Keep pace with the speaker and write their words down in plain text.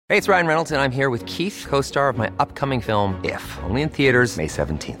Hey, it's Ryan Reynolds, and I'm here with Keith, co-star of my upcoming film, If, only in theaters May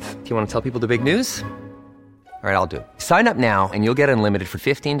 17th. Do you want to tell people the big news? All right, I'll do it. Sign up now and you'll get unlimited for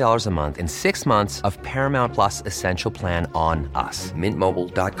 $15 a month and 6 months of Paramount Plus Essential Plan on us.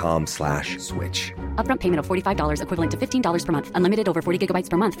 MintMobile.com/switch. Upfront payment of $45 equivalent to $15 per month. Unlimited over 40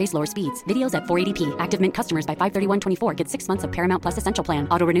 gigabytes per month. Face lower speeds. Videos at 480p. Active Mint customers by 531.24 get 6 months of Paramount Plus Essential Plan.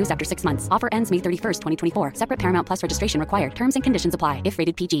 Auto renews after 6 months. Offer ends May 31st, 2024. Separate Paramount Plus registration required. Terms and conditions apply if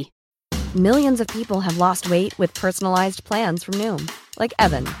rated PG. Millions of people have lost weight with personalized plans from Noom. Like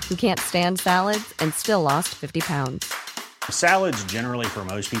Evan, who can't stand salads and still lost 50 pounds. Salads generally for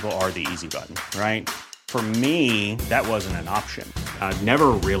most people are the easy button, right? For me, that wasn't an option. I never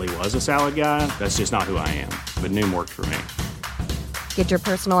really was a salad guy. That's just not who I am. But Noom worked for me. Get your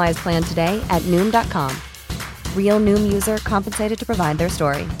personalized plan today at Noom.com. Real Noom user compensated to provide their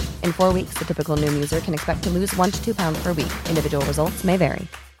story. In 4 weeks, the typical Noom user can expect to lose 1 to 2 pounds per week. Individual results may vary.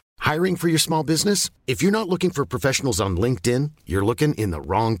 Hiring for your small business? If you're not looking for professionals on LinkedIn, you're looking in the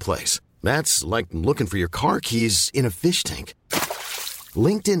wrong place. That's like looking for your car keys in a fish tank.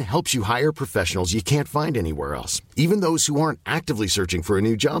 LinkedIn helps you hire professionals you can't find anywhere else, even those who aren't actively searching for a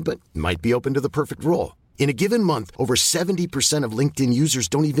new job but might be open to the perfect role. In a given month, over 70% of LinkedIn users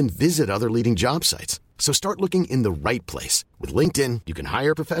don't even visit other leading job sites. So start looking in the right place. With LinkedIn, you can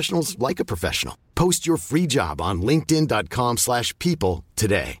hire professionals like a professional. Post your free job on linkedin.com/people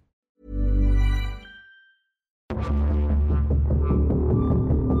today.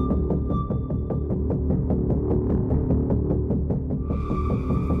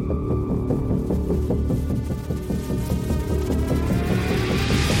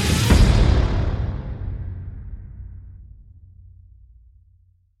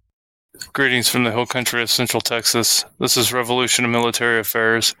 Greetings from the Hill Country of Central Texas. This is Revolution of Military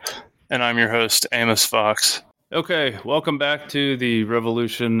Affairs, and I'm your host, Amos Fox. Okay, welcome back to the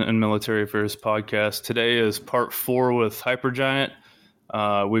Revolution and Military Affairs podcast. Today is part 4 with Hypergiant.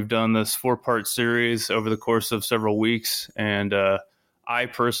 We've done this 4-part series over the course of several weeks, and I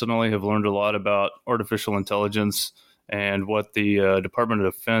personally have learned a lot about artificial intelligence and what the Department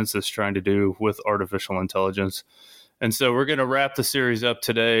of Defense is trying to do with artificial intelligence. And so we're going to wrap the series up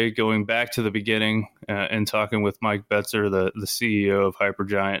today, going back to the beginning and talking with Mike Betzer, the CEO of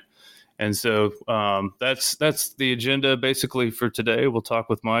Hypergiant. And so that's the agenda basically for today. We'll talk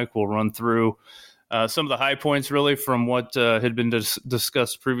with Mike. We'll run through some of the high points really from what had been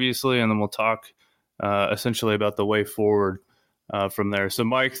discussed previously, and then we'll talk essentially about the way forward from there. So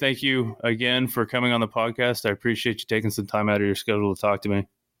Mike, thank you again for coming on the podcast. I appreciate you taking some time out of your schedule to talk to me.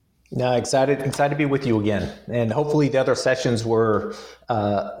 No, excited to be with you again. And hopefully the other sessions were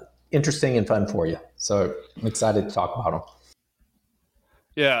interesting and fun for you. So I'm excited to talk about them.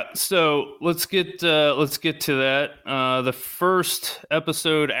 Yeah, so let's get to that. The first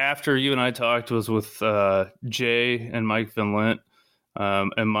episode after you and I talked was with Jay and Mike Van Lent.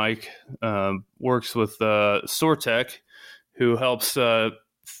 And Mike works with Sortec, who helps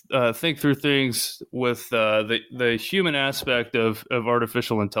think through things with the human aspect of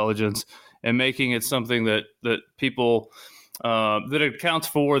artificial intelligence and making it something that people that accounts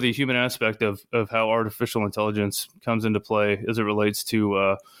for the human aspect of how artificial intelligence comes into play as it relates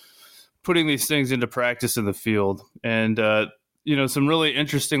to putting these things into practice in the field. And some really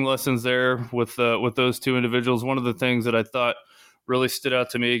interesting lessons there with those two individuals. One of the things that I thought really stood out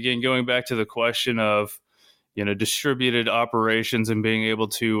to me, again, going back to the question of distributed operations and being able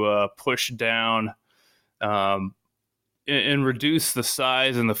to push down and reduce the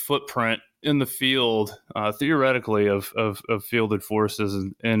size and the footprint in the field, theoretically, of fielded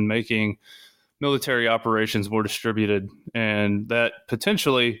forces and making military operations more distributed, and that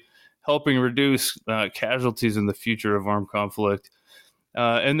potentially helping reduce casualties in the future of armed conflict.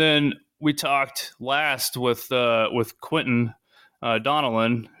 And then we talked last with Quentin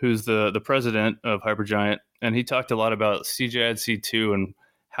Donnellan, who's the president of Hypergiant, and he talked a lot about CJADC2 and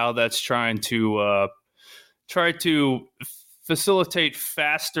how that's trying to facilitate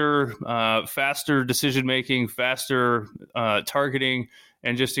faster decision making, faster targeting,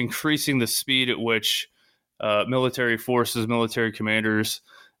 and just increasing the speed at which military forces, military commanders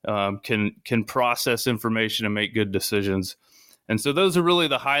can process information and make good decisions. And so those are really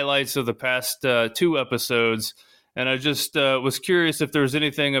the highlights of the past 2 episodes. And I just was curious if there was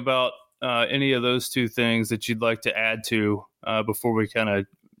anything about any of those 2 things that you'd like to add to before we kind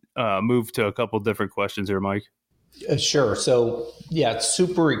of move to a couple different questions here, Mike. Sure. So, yeah,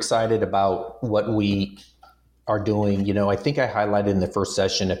 super excited about what we are doing. I think I highlighted in the first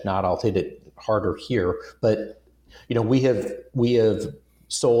session. If not, I'll hit it harder here. But, we have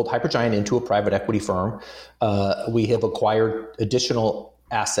sold Hypergiant into a private equity firm. We have acquired additional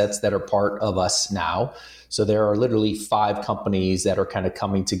assets that are part of us now. So there are literally 5 companies that are kind of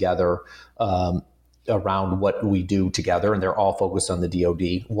coming together around what we do together, and they're all focused on the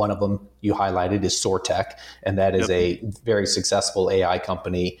DoD. One of them you highlighted is SoarTech, and that is a very successful AI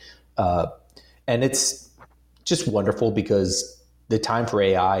company. And it's just wonderful because the time for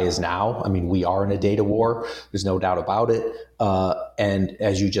AI is now. I mean, we are in a data war. There's no doubt about it. And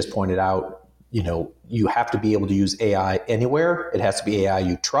as you just pointed out, you have to be able to use AI anywhere. It has to be AI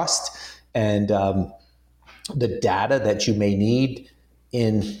you trust. And the data that you may need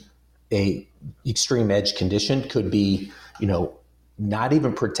in a extreme edge condition could be, not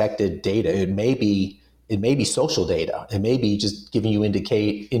even protected data. It may be social data. It may be just giving you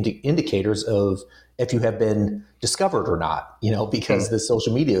indicators of if you have been discovered or not, because the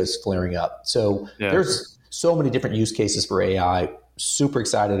social media is flaring up. So there's so many different use cases for AI. Super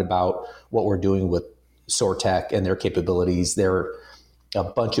excited about what we're doing with SoarTech and their capabilities. They're a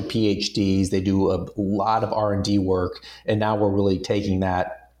bunch of PhDs. They do a lot of R&D work. And now we're really taking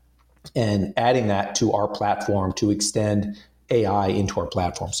that and adding that to our platform to extend AI into our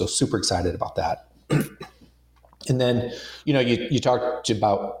platform. So super excited about that. And then, you talked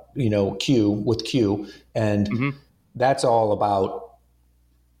about, Q, and that's all about,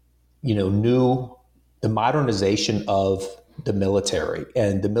 the modernization of the military.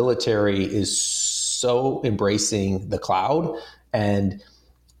 And the military is so embracing the cloud and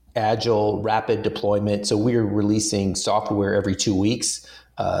agile, rapid deployment. So we're releasing software every 2 weeks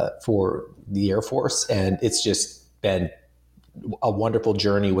for the Air Force. And it's just been a wonderful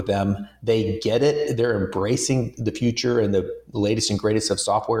journey with them. They get it. They're embracing the future and the latest and greatest of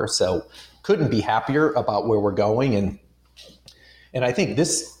software. So couldn't be happier about where we're going. And I think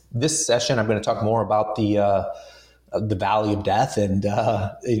this session, I'm going to talk more about the valley of death and,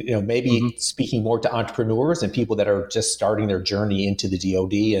 maybe speaking more to entrepreneurs and people that are just starting their journey into the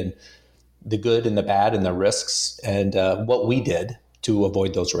DoD and the good and the bad and the risks and what we did to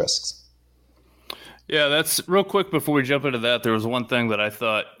avoid those risks. Yeah, that's real quick before we jump into that. There was one thing that I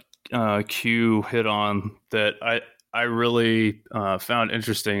thought Q hit on that I really found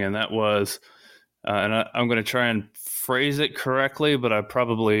interesting, and that was, and I'm going to try and phrase it correctly, but I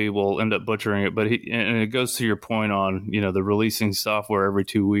probably will end up butchering it. But and it goes to your point on the releasing software every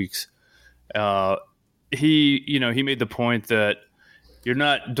 2 weeks. He made the point that you're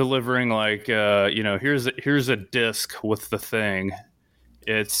not delivering like here's a disk with the thing.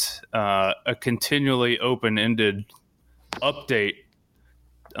 It's a continually open-ended update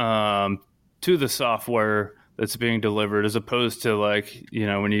to the software that's being delivered, as opposed to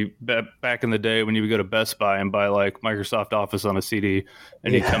when you back in the day when you would go to Best Buy and buy like Microsoft Office on a CD,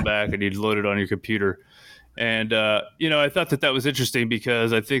 and you come back and you'd load it on your computer. And I thought that was interesting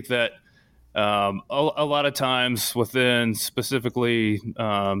because I think that a lot of times within specifically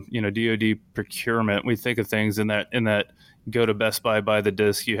DoD procurement, we think of things in that. Go to Best Buy, buy the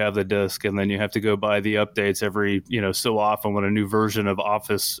disc, you have the disc, and then you have to go buy the updates every, so often when a new version of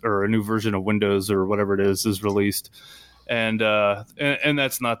Office or a new version of Windows or whatever it is released. And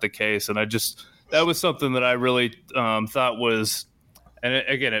that's not the case. And that was something that I really thought was, and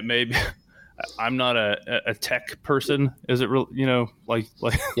it may be, I'm not a tech person, is it real,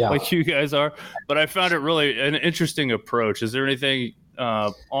 like you guys are, but I found it really an interesting approach. Is there anything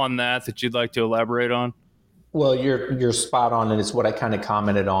on that you'd like to elaborate on? Well, you're spot on, and it's what I kind of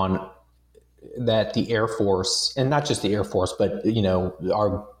commented on, that the Air Force, and not just the Air Force, but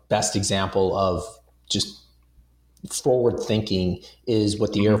our best example of just forward thinking is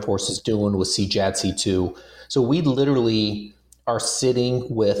what the Air Force is doing with CJADC2. So we literally are sitting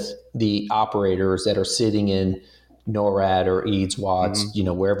with the operators that are sitting in NORAD or EADS, WADS,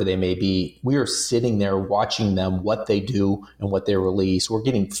 wherever they may be. We are sitting there watching them, what they do and what they release. We're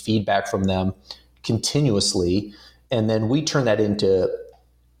getting feedback from them continuously, and then we turn that into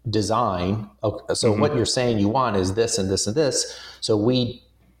design. Okay, so what you're saying you want is this and this and this. So we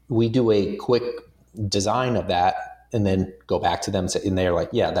do a quick design of that and then go back to them and they're like,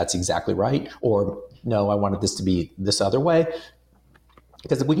 yeah, that's exactly right. Or no, I wanted this to be this other way.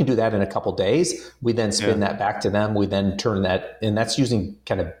 Because if we can do that in a couple days, we then spin that back to them. We then turn that, and that's using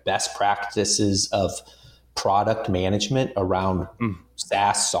kind of best practices of product management around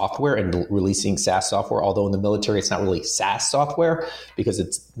SaaS software and releasing SaaS software. Although in the military, it's not really SaaS software because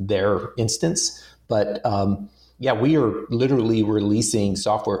it's their instance. But we are literally releasing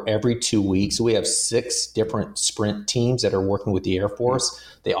software every 2 weeks. We have 6 different sprint teams that are working with the Air Force.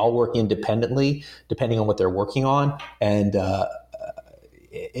 They all work independently, depending on what they're working on. And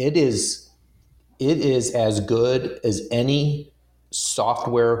it is as good as any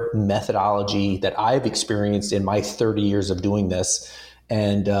software methodology that I've experienced in my 30 years of doing this.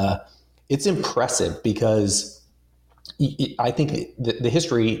 And it's impressive because I think the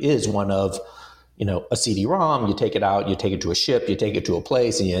history is one of, a CD-ROM, you take it out, you take it to a ship, you take it to a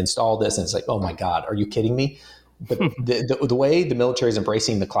place, and you install this, and it's like, oh my God, are you kidding me? But the way the military is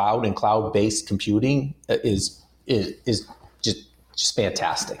embracing the cloud and cloud-based computing is just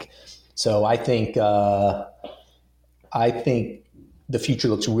fantastic. So I think the future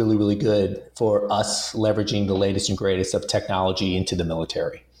looks really, really good for us leveraging the latest and greatest of technology into the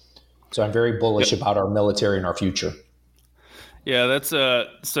military. So I'm very bullish about our military and our future. Yeah, that's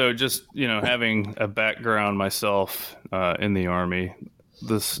so just, having a background myself in the Army,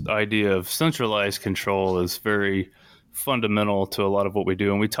 this idea of centralized control is very fundamental to a lot of what we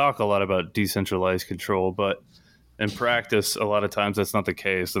do. And we talk a lot about decentralized control, but in practice, a lot of times that's not the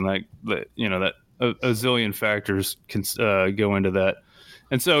case. And that a zillion factors can go into that.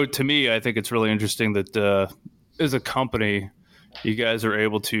 And so to me, I think it's really interesting that as a company, you guys are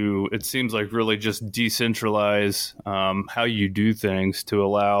able to, it seems like, really just decentralize how you do things to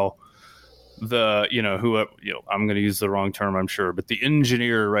allow the, I'm going to use the wrong term, I'm sure, but the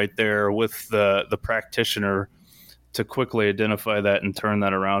engineer right there with the practitioner to quickly identify that and turn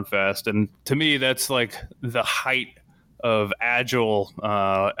that around fast. And to me, that's like the height of agile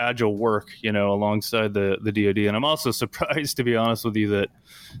work, alongside the DoD. And I'm also surprised, to be honest with you, that,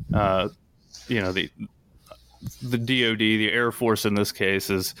 the DoD, the Air Force in this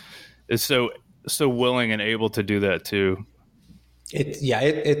case, is so willing and able to do that too.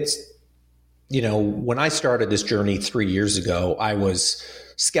 It's when I started this journey 3 years ago, I was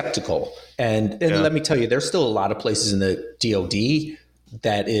skeptical, and let me tell you, there's still a lot of places in the DoD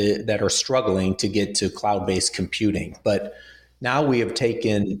that are struggling to get to cloud-based computing. But now we have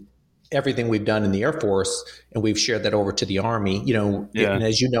taken everything we've done in the Air Force and we've shared that over to the Army, and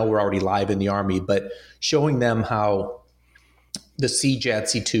as you know, we're already live in the Army, but showing them how the CJAD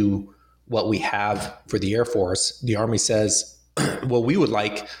C2, what we have for the Air Force, the Army says, well, we would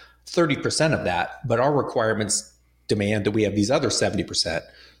like 30% of that, but our requirements demand that we have these other 70%.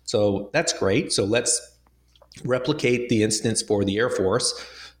 So that's great. So let's replicate the instance for the Air Force,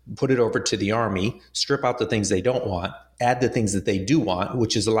 put it over to the Army, strip out the things they don't want, add the things that they do want,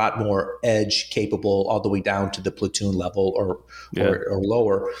 which is a lot more edge capable all the way down to the platoon level or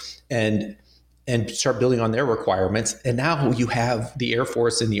lower, and start building on their requirements. And now you have the Air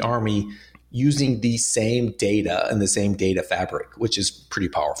Force and the Army using the same data and the same data fabric, which is pretty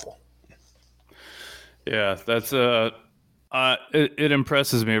powerful. Yeah, that's it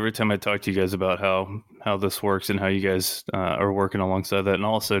impresses me every time I talk to you guys about how this works and how you guys are working alongside that, and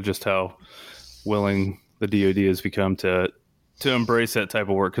also just how willing the DoD has become to embrace that type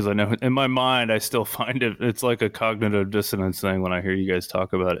of work. Because I know in my mind, I still find it's like a cognitive dissonance thing when I hear you guys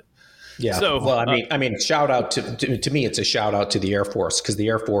talk about it. Yeah. So, well, I mean, shout out to me. It's a shout out to the Air Force, because the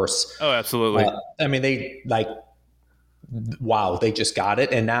Air Force. Oh, absolutely. They just got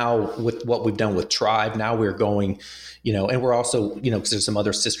it. And now with what we've done with Tribe, now we're going, and we're also, because there's some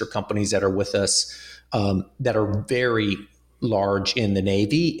other sister companies that are with us that are very large in the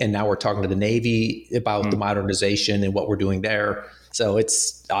Navy. And now we're talking to the Navy about the modernization and what we're doing there. So I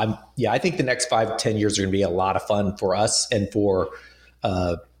think the next 5-10 years are going to be a lot of fun for us and for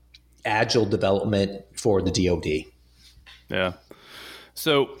agile development for the DoD. Yeah.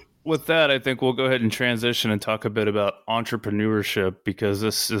 So with that, I think we'll go ahead and transition and talk a bit about entrepreneurship, because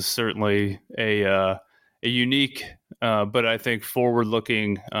this is certainly a unique, but I think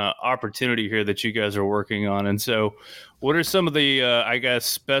forward-looking opportunity here that you guys are working on. And so, what are some of the,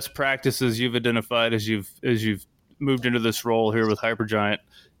 best practices you've identified as you've moved into this role here with Hypergiant,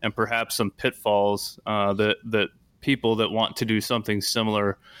 and perhaps some pitfalls that people that want to do something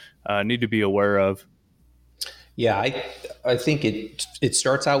similar need to be aware of? Yeah, I think it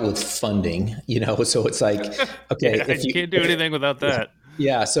starts out with funding, so it's like, okay, you can't do anything without that.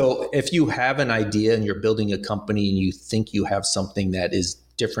 Yeah. So if you have an idea and you're building a company and you think you have something that is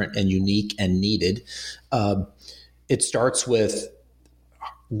different and unique and needed, it starts with,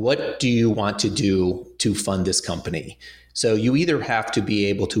 what do you want to do to fund this company? So you either have to be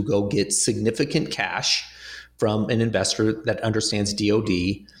able to go get significant cash from an investor that understands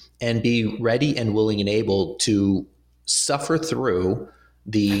DoD, and be ready and willing and able to suffer through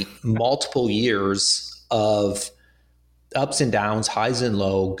the multiple years of ups and downs, highs and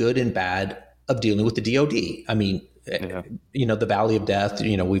low, good and bad, of dealing with the DoD. I mean, the Valley of Death,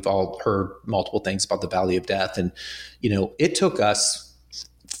 we've all heard multiple things about the Valley of Death. And, it took us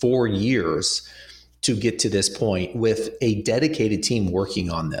 4 years to get to this point with a dedicated team working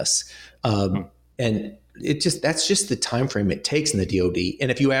on this. And that's just the time frame it takes in the DoD.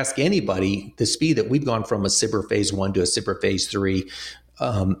 And if you ask anybody, the speed that we've gone from a SBIR phase 1 to a SBIR phase 3,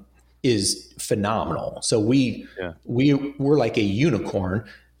 is phenomenal. So we're like a unicorn.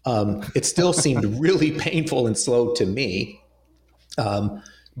 It still seemed really painful and slow to me.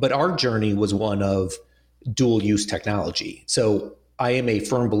 But our journey was one of dual use technology. So I am a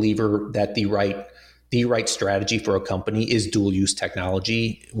firm believer that the right strategy for a company is dual use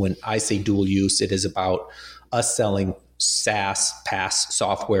technology. When I say dual use, it is about us selling SaaS, PaaS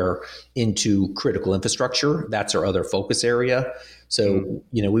software into critical infrastructure. That's our other focus area. So,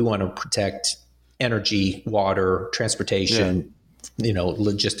 we want to protect energy, water, transportation,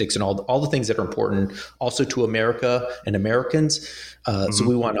 logistics, and all the things that are important also to America and Americans. So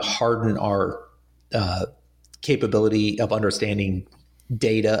we want to harden our capability of understanding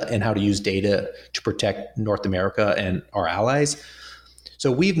data and how to use data to protect North America and our allies.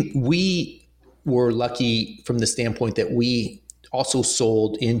 So we were lucky from the standpoint that we also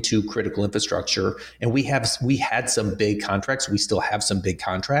sold into critical infrastructure, and we had some big contracts. We still have some big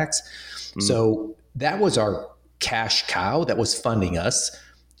contracts. So that was our cash cow that was funding us.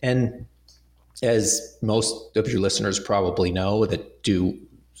 And as most of your listeners probably know that do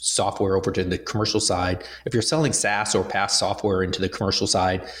software over to the commercial side, if you're selling SaaS or PaaS software into the commercial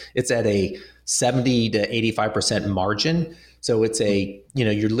side, it's at a 70 to 85% margin. So it's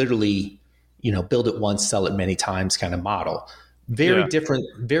you're literally, build it once, sell it many times kind of model. Very different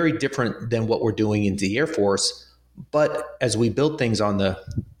than what we're doing in the Air Force. But as we build things on the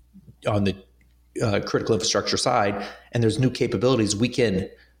critical infrastructure side, and there's new capabilities, we can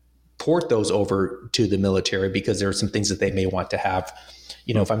port those over to the military because there are some things that they may want to have.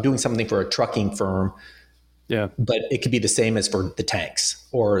 If I'm doing something for a trucking firm, but it could be the same as for the tanks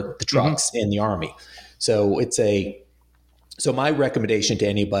or the trucks in the Army. So so my recommendation to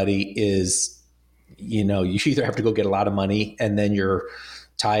anybody is, you either have to go get a lot of money and then you're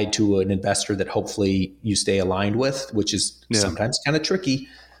tied to an investor that hopefully you stay aligned with, which is sometimes kind of tricky,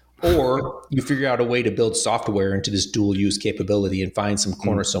 or you figure out a way to build software into this dual use capability and find some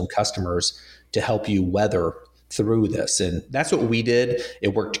cornerstone customers to help you weather through this. And that's what we did.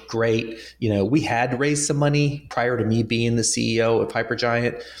 It worked great. We had raised some money prior to me being the CEO of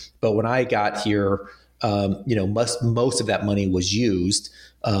Hypergiant, but when I got here, most of that money was used.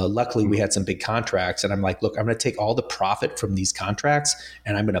 Luckily, we had some big contracts, and I'm like, look, I'm going to take all the profit from these contracts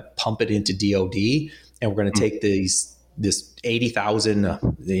and I'm going to pump it into DoD, and we're going to take this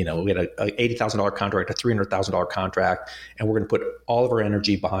 $80,000, we had a $80,000 contract, a $300,000 contract, and we're going to put all of our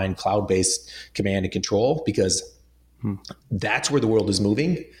energy behind cloud-based command and control because that's where the world is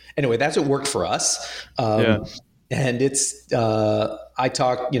moving. Anyway, that's what worked for us. And it's, I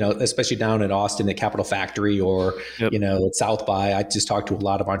talk, especially down in Austin at Capital Factory or, at South by, I just talk to a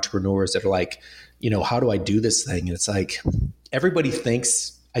lot of entrepreneurs that are like, how do I do this thing? And it's like, everybody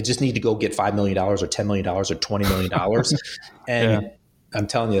thinks I just need to go get $5 million or $10 million or $20 million. And I'm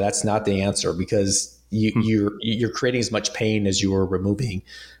telling you, that's not the answer because you're creating as much pain as you are removing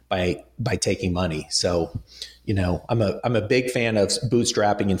by taking money. So, I'm a big fan of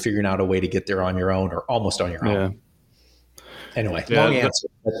bootstrapping and figuring out a way to get there on your own or almost on your own. Anyway, long answer.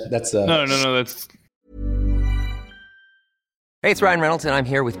 That's no. That's Hey, it's Ryan Reynolds, and I'm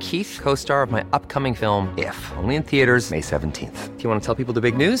here with Keith, co-star of my upcoming film, If, only in theaters May 17th. Do you want to tell people the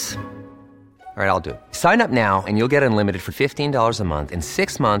big news? All right, I'll do it. Sign up now and you'll get unlimited for $15 a month and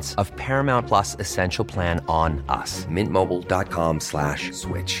 6 months of Paramount Plus Essential Plan on us.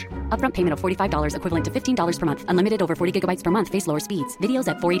 MintMobile.com/switch. Upfront payment of $45 equivalent to $15 per month. Unlimited over 40 gigabytes per month. Face lower speeds. Videos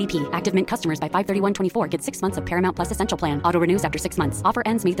at 480p. Active Mint customers by 531.24 get 6 months of Paramount Plus Essential Plan. Auto renews after 6 months. Offer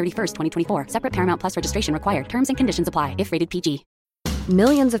ends May 31st, 2024. Separate Paramount Plus registration required. Terms and conditions apply if rated PG.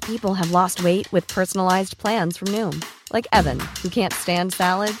 Millions of people have lost weight with personalized plans from Noom. Like Evan, who can't stand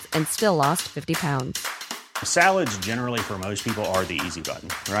salads and still lost 50 pounds. Salads generally for most people are the easy button,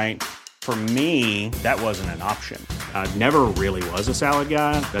 right? For me, that wasn't an option. I never really was a salad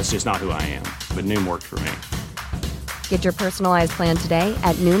guy. That's just not who I am. But Noom worked for me. Get your personalized plan today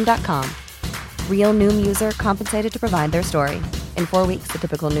at Noom.com. Real Noom user compensated to provide their story. In 4 weeks, the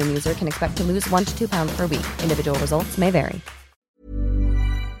typical Noom user can expect to lose 1 to 2 pounds per week. Individual results may vary.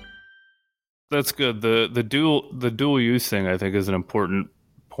 That's good. The dual use thing, I think, is an important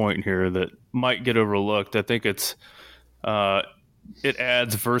point here that might get overlooked. I think it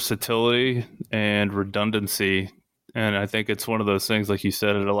adds versatility and redundancy, and I think it's one of those things, like you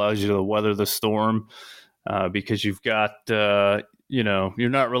said, it allows you to weather the storm because you've got you're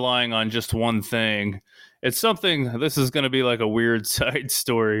not relying on just one thing. It's something. This is going to be like a weird side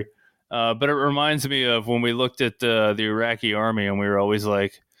story, but it reminds me of when we looked at the Iraqi army, and we were always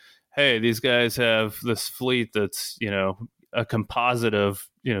like, hey, these guys have this fleet that's, a composite of,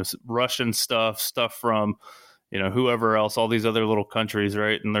 Russian stuff from, whoever else, all these other little countries,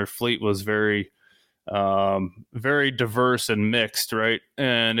 right? And their fleet was very, very diverse and mixed, right?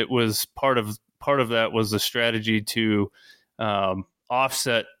 And it was part of that was the strategy to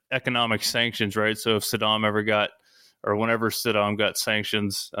offset economic sanctions, right? So if Saddam ever got, or whenever Saddam got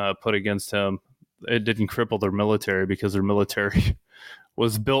sanctions put against him, it didn't cripple their military, because their military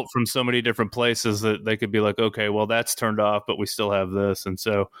was built from so many different places that they could be like, okay, well, that's turned off, but we still have this. And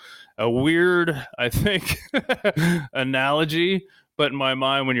so a weird, I think, analogy, but in my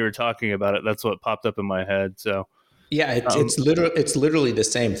mind, when you were talking about it, that's what popped up in my head. So yeah, it's literally the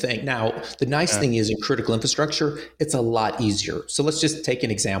same thing. Now, the nice thing is in critical infrastructure, it's a lot easier. So let's just take an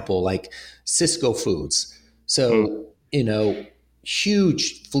example like Cisco Foods. So,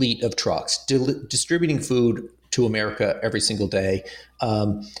 huge fleet of trucks distributing food to America every single day.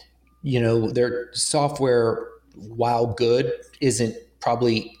 Their software, while good, isn't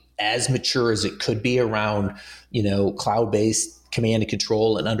probably as mature as it could be around, cloud-based command and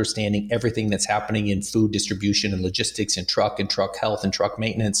control and understanding everything that's happening in food distribution and logistics and truck health and truck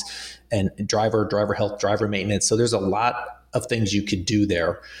maintenance and driver health, driver maintenance. So there's a lot of things you could do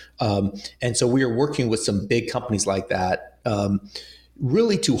there. And so we are working with some big companies like that,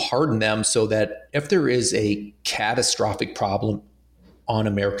 really to harden them so that if there is a catastrophic problem on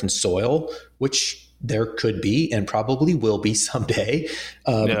American soil, which there could be and probably will be someday,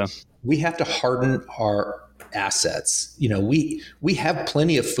 we have to harden our assets. We have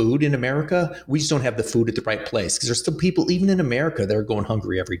plenty of food in America. We just don't have the food at the right place, because there's still people, even in America, that are going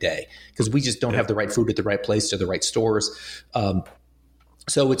hungry every day because we just don't have the right food at the right place or the right stores.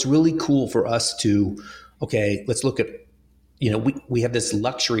 So it's really cool for us to, let's look at, we have this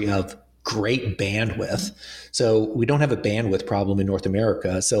luxury of great bandwidth. So we don't have a bandwidth problem in North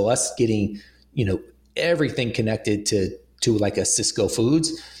America. So us getting, everything connected to like a Cisco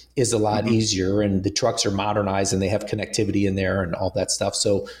Foods is a lot easier, and the trucks are modernized and they have connectivity in there and all that stuff.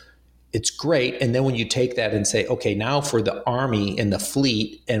 So it's great. And then when you take that and say, okay, now for the Army and the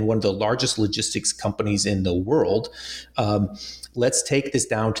fleet and one of the largest logistics companies in the world, let's take this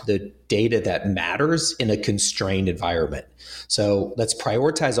down to the data that matters in a constrained environment. So let's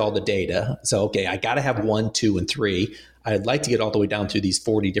prioritize all the data. So, I got to have 1, 2, and 3. I'd like to get all the way down to these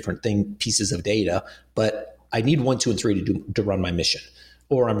 40 different pieces of data, but I need 1, 2, and 3 to run my mission,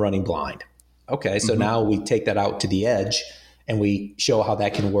 or I'm running blind. Okay, so now we take that out to the edge and we show how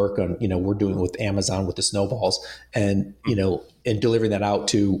that can work on, we're doing with Amazon with the snowballs and, and delivering that out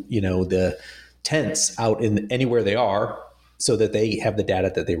to, the tents out in anywhere they are so that they have the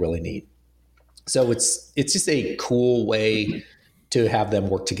data that they really need. So it's just a cool way to have them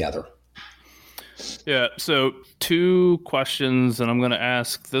work together. Yeah. So 2 questions, and I'm going to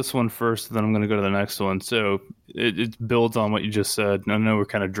ask this one first, and then I'm going to go to the next one. So it builds on what you just said. I know we're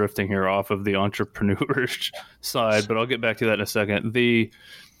kind of drifting here off of the entrepreneur side, but I'll get back to that in a second.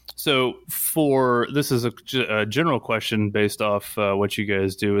 So this is a general question based off what you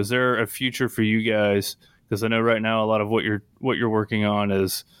guys do. Is there a future for you guys? Because I know right now a lot of what you're working on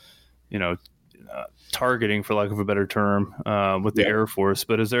is, targeting, for lack of a better term, with the Air Force.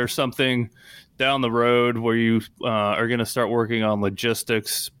 But is there something down the road where you are going to start working on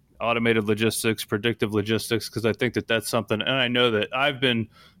logistics, automated logistics, predictive logistics? Because I think that's something, and I know that I've been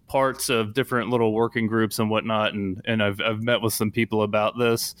parts of different little working groups and whatnot, and I've met with some people about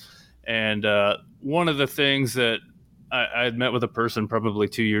this. And one of the things that I had met with a person probably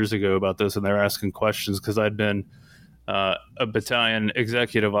 2 years ago about this, and they're asking questions because I'd been a battalion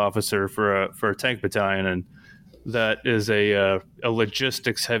executive officer for a tank battalion, and that is a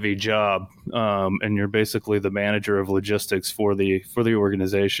logistics heavy job, and you're basically the manager of logistics for the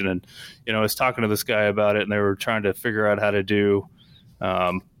organization. And I was talking to this guy about it, and they were trying to figure out how to do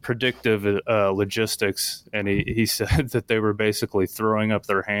predictive logistics, and he said that they were basically throwing up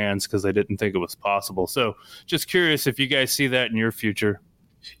their hands because they didn't think it was possible. So just curious if you guys see that in your future.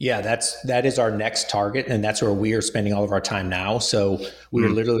 Yeah, that is our next target, and that's where we are spending all of our time now. So we are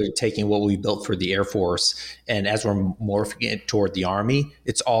literally taking what we built for the Air Force, and as we're morphing it toward the Army,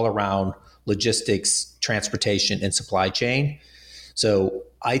 it's all around logistics, transportation, and supply chain. So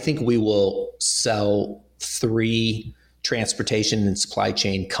I think we will sell 3 transportation and supply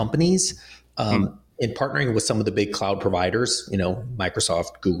chain companies in partnering with some of the big cloud providers,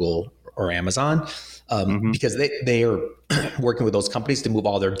 Microsoft, Google, or Amazon, because they are working with those companies to move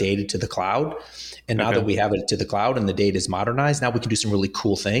all their data to the cloud. And now that we have it to the cloud and the data is modernized, now we can do some really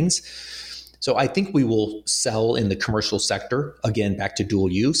cool things. So I think we will sell in the commercial sector, again, back to dual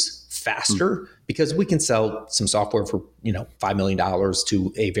use, faster, because we can sell some software for, $5 million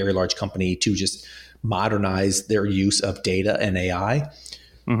to a very large company to just modernize their use of data and AI.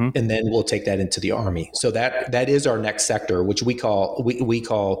 And then we'll take that into the Army. So that is our next sector, which we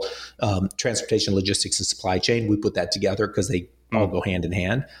call transportation, logistics, and supply chain. We put that together because they all go hand in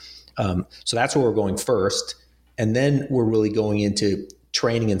hand. So that's where we're going first. And then we're really going into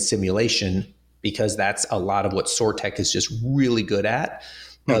training and simulation, because that's a lot of what SoarTech is just really good at,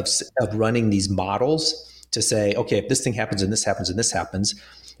 of running these models to say, okay, if this thing happens and this happens and this happens,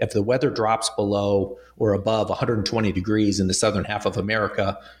 if the weather drops below or above 120 degrees in the southern half of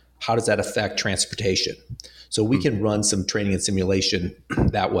America, how does that affect transportation? So we can run some training and simulation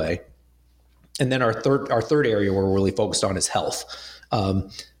that way. And then our third area we're really focused on is health.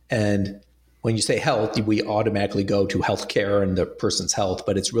 And when you say health, we automatically go to healthcare and the person's health,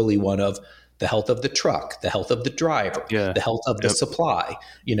 but it's really one of the health of the truck, the health of the driver, the health of the supply.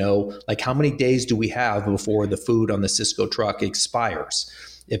 Like how many days do we have before the food on the Cisco truck expires?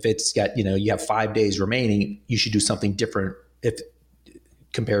 If it's got, you have 5 days remaining, you should do something different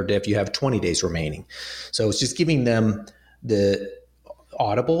compared to if you have 20 days remaining. So it's just giving them the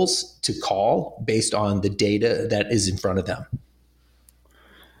audibles to call based on the data that is in front of them.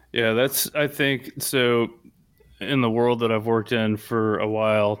 Yeah, I think so. In the world that I've worked in for a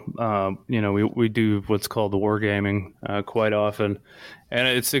while, we do what's called the wargaming quite often. And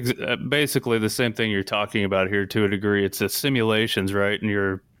it's basically the same thing you're talking about here to a degree. It's the simulations, right?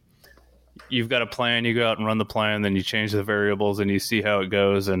 And you've got a plan, you go out and run the plan, then you change the variables and you see how it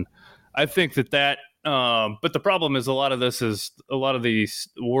goes. And I think that but the problem is a lot of these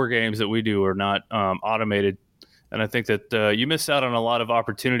war games that we do are not automated. And I think that you miss out on a lot of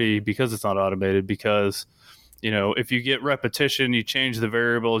opportunity because it's not automated, because if you get repetition, you change the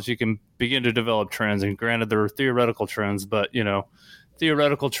variables, you can begin to develop trends. And granted, there are theoretical trends, but,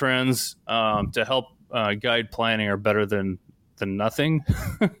 theoretical trends to help guide planning are better than nothing.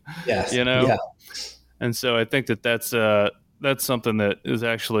 Yes. Yeah. And so I think that's something that is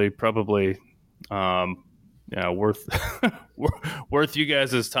actually probably worth worth you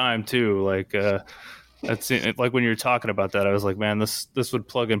guys' time too. Like that's like when you're talking about that, I was like, man, this would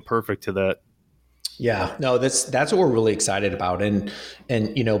plug in perfect to that. Yeah, no, that's what we're really excited about. And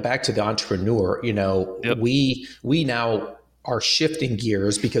back to the entrepreneur, we now are shifting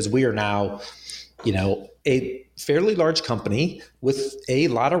gears because we are now, a fairly large company with a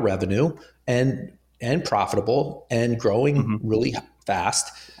lot of revenue and profitable and growing really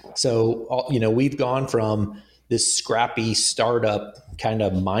fast. So, we've gone from this scrappy startup kind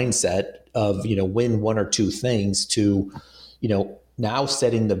of mindset of, win one or two things to, now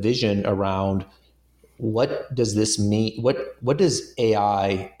setting the vision around what does this mean? What does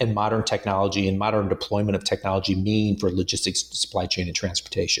AI and modern technology and modern deployment of technology mean for logistics, supply chain, and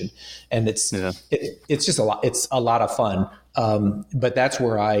transportation? And it's just a lot. It's a lot of fun. But that's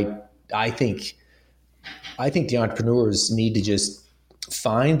where I think the entrepreneurs need to just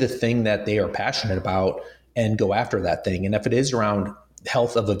find the thing that they are passionate about and go after that thing. And if it is around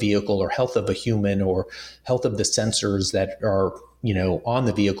health of a vehicle or health of a human or health of the sensors that are on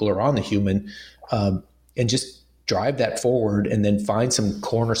the vehicle or on the human. And just drive that forward and then find some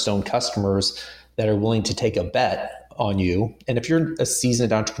cornerstone customers that are willing to take a bet on you. And if you're a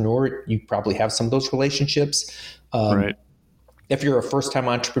seasoned entrepreneur, you probably have some of those relationships. Right. If you're a first-time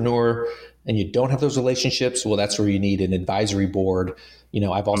entrepreneur and you don't have those relationships, well, that's where you need an advisory board.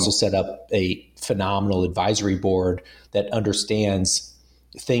 I've also set up a phenomenal advisory board that understands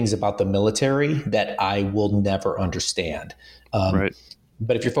things about the military that I will never understand. Right.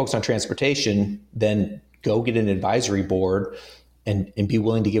 But if you're focused on transportation, then go get an advisory board and be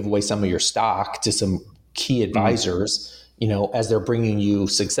willing to give away some of your stock to some key advisors, as they're bringing you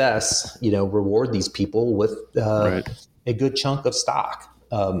success, reward these people with a good chunk of stock.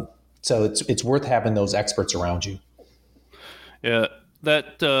 So it's worth having those experts around you. Yeah,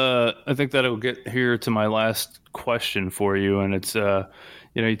 I think that'll get here to my last question for you. And it's,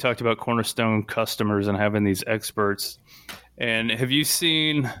 you talked about cornerstone customers and having these experts. And have you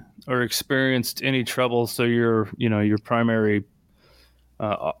seen or experienced any trouble? So your primary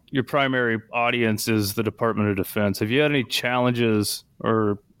audience is the Department of Defense. Have you had any challenges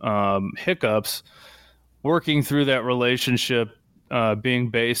or hiccups working through that relationship, being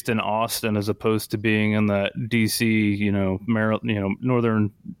based in Austin as opposed to being in that DC,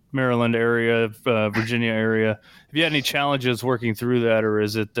 northern Maryland area, Virginia area? Have you had any challenges working through that, or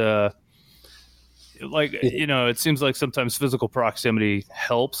is it? It seems like sometimes physical proximity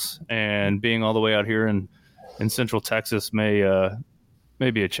helps, and being all the way out here in Central Texas may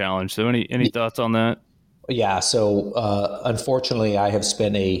be a challenge. So any thoughts on that? Yeah. So unfortunately, I have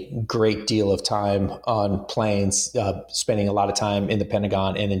spent a great deal of time on planes, spending a lot of time in the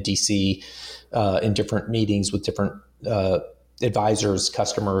Pentagon and in DC in different meetings with different advisors,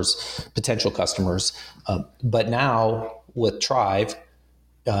 customers, potential customers. But now with Trive,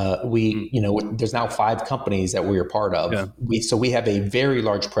 there's now 5 companies that we are part of. Yeah. So we have a very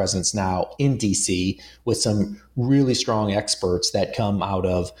large presence now in DC with some really strong experts that come out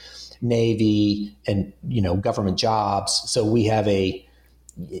of Navy and, government jobs. So we have a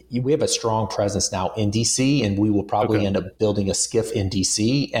strong presence now in DC, and we will probably end up building a SCIF in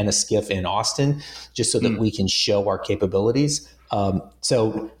DC and a SCIF in Austin, just so that we can show our capabilities.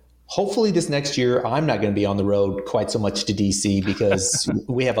 So hopefully this next year, I'm not going to be on the road quite so much to DC, because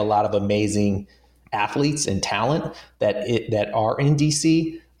we have a lot of amazing athletes and talent that are in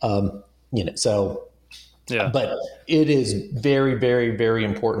DC. But it is very, very, very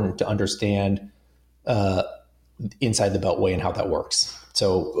important to understand inside the Beltway and how that works.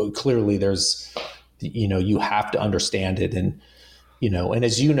 So clearly there's, you have to understand it. And, and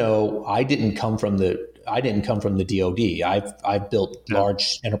as you know, I didn't come from the DoD. I've built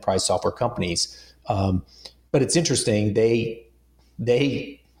large enterprise software companies. But it's interesting. They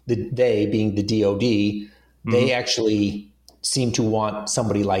being the DoD, they actually seem to want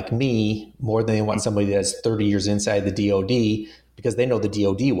somebody like me more than they want somebody that's 30 years inside the DoD, because they know the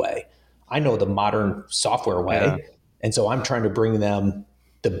DoD way. I know the modern software way. Yeah. And so I'm trying to bring them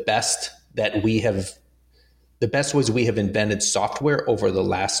the best ways we have invented software over the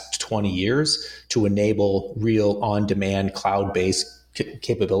last 20 years to enable real on-demand cloud-based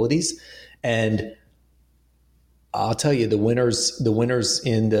capabilities. And I'll tell you, the winners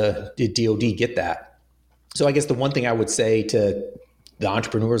in the DoD get that. So I guess the one thing I would say to the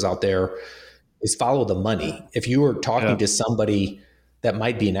entrepreneurs out there is follow the money. If you are talking to somebody that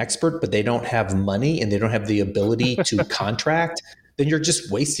might be an expert, but they don't have money and they don't have the ability to contract, then you're just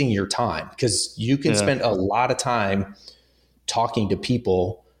wasting your time, because you can spend a lot of time talking to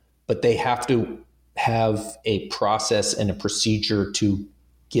people, but they have to have a process and a procedure to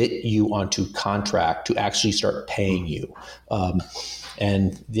get you onto contract to actually start paying you.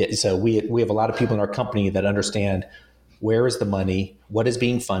 So we have a lot of people in our company that understand where is the money, what is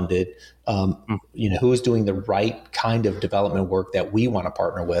being funded, who is doing the right kind of development work that we want to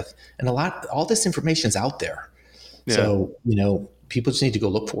partner with. And all this information is out there. Yeah. So, people just need to go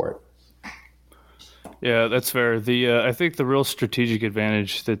look for it. Yeah, that's fair. I think the real strategic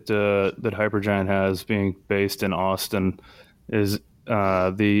advantage that Hypergiant has, being based in Austin, is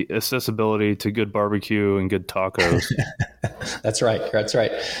the accessibility to good barbecue and good tacos. That's right.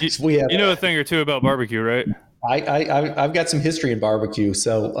 So we have, a thing or two about barbecue, right? I've got some history in barbecue,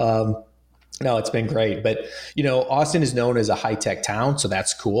 so no, it's been great. But Austin is known as a high-tech town, so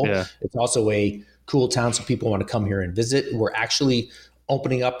that's cool. Yeah. It's also a cool town, so people want to come here and visit. We're actually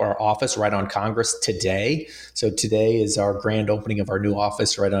opening up our office right on Congress today. So today is our grand opening of our new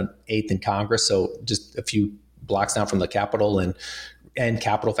office right on 8th and Congress. So just a few blocks down from the Capitol and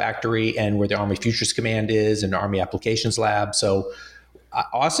Capitol Factory, and where the Army Futures Command is, and the Army Applications Lab. So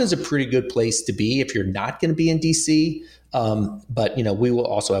Austin's a pretty good place to be if you're not going to be in DC. But we will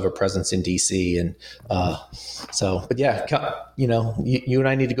also have a presence in DC, and but yeah, you and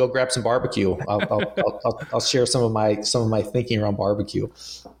I need to go grab some barbecue. I'll share some of my thinking around barbecue.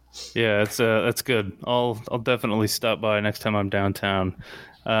 Yeah, that's good. I'll definitely stop by next time I'm downtown.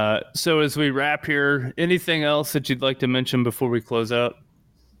 So as we wrap here, anything else that you'd like to mention before we close out?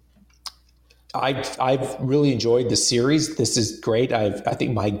 I've really enjoyed the series. This is great. I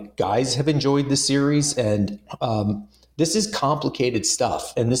think my guys have enjoyed the series, and this is complicated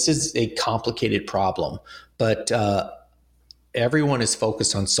stuff, and this is a complicated problem, but everyone is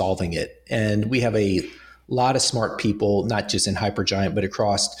focused on solving it. And we have a lot of smart people, not just in Hypergiant, but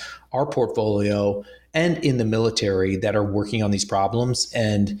across our portfolio and in the military, that are working on these problems.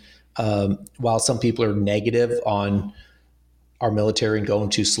 And while some people are negative on our military and going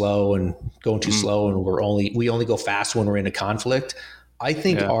too slow and we only go fast when we're in a conflict, I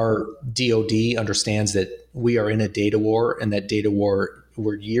think our DoD understands that we are in a data war, and that data war,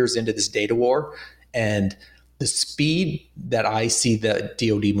 we're years into this data war, and the speed that I see the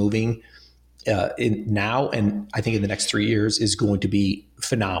DoD moving in now, and I think in the next 3 years, is going to be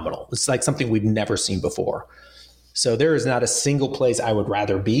phenomenal. It's like something we've never seen before. So there is not a single place I would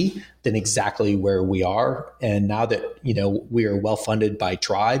rather be than exactly where we are. And now that, we are well funded by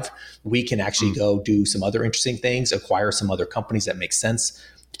Trive, we can actually go do some other interesting things, acquire some other companies that make sense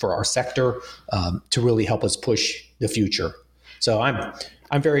for our sector, to really help us push the future. So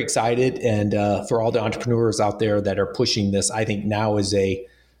I'm very excited. And for all the entrepreneurs out there that are pushing this, I think now is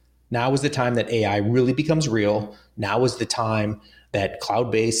the time that AI really becomes real. Now is the time that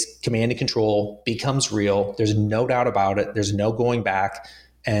cloud-based command and control becomes real. There's no doubt about it. There's no going back.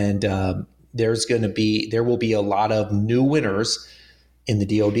 And there will be a lot of new winners in the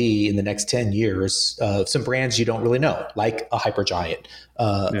DoD in the next 10 years, some brands you don't really know, like a Hypergiant,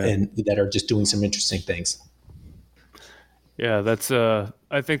 and that are just doing some interesting things. Yeah, that's.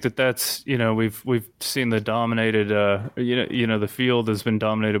 I think that's. We've seen the dominated. The field has been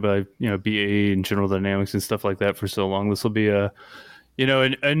dominated by BAE and General Dynamics and stuff like that for so long. This will be a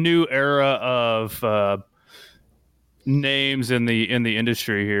new era of names in the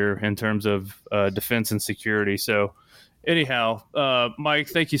industry here in terms of defense and security. So, anyhow, Mike,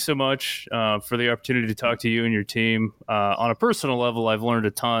 thank you so much for the opportunity to talk to you and your team. On a personal level, I've learned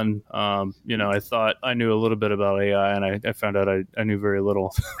a ton. I thought I knew a little bit about AI, and I found out I knew very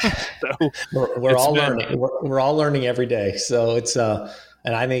little. So we're all learning. We're all learning every day. So it's and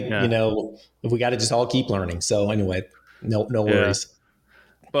I think we got to just all keep learning. So anyway, no worries.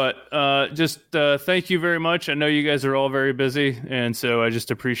 But just thank you very much. I know you guys are all very busy, and so I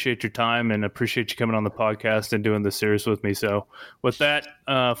just appreciate your time and appreciate you coming on the podcast and doing this series with me. So with that,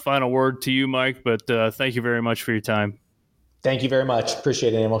 final word to you, Mike, but thank you very much for your time. Thank you very much.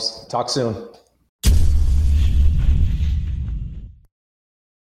 Appreciate it, Amos. Talk soon.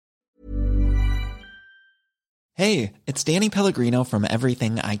 Hey, it's Danny Pellegrino from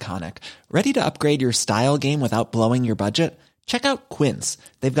Everything Iconic. Ready to upgrade your style game without blowing your budget? Check out Quince.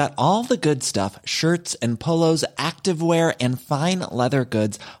 They've got all the good stuff, shirts and polos, activewear, and fine leather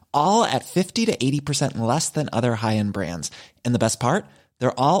goods, all at 50 to 80% less than other high-end brands. And the best part?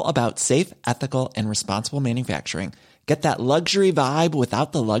 They're all about safe, ethical, and responsible manufacturing. Get that luxury vibe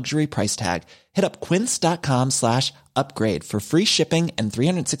without the luxury price tag. Hit up quince.com/upgrade for free shipping and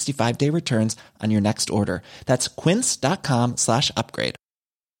 365-day returns on your next order. That's quince.com/upgrade.